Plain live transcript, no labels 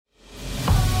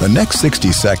The next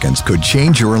 60 seconds could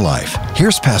change your life.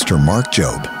 Here's Pastor Mark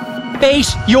Jobe.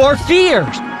 Face your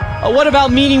fears. What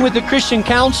about meeting with a Christian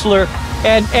counselor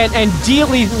and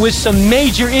dealing with some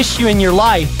major issue in your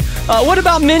life? What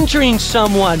about mentoring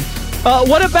someone?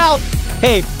 What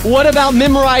about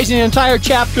memorizing an entire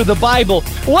chapter of the Bible?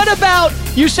 What about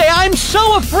you say, I'm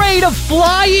so afraid of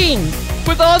flying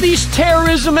with all these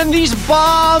terrorism and these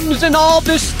bombs and all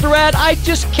this threat. I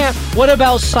just can't. What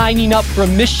about signing up for a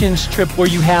missions trip where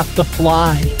you have to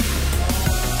fly?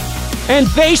 And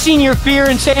facing your fear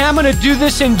and saying, I'm going to do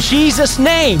this in Jesus'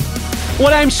 name.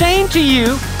 What I'm saying to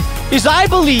you is I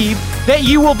believe that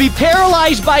you will be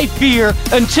paralyzed by fear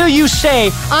until you say,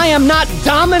 I am not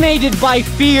dominated by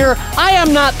fear. I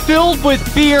am not filled with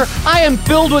fear. I am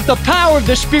filled with the power of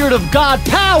the Spirit of God,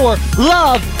 power,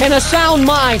 love, and a sound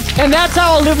mind. And that's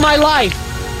how I'll live my life.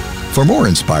 For more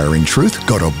inspiring truth,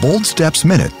 go to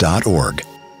boldstepsminute.org.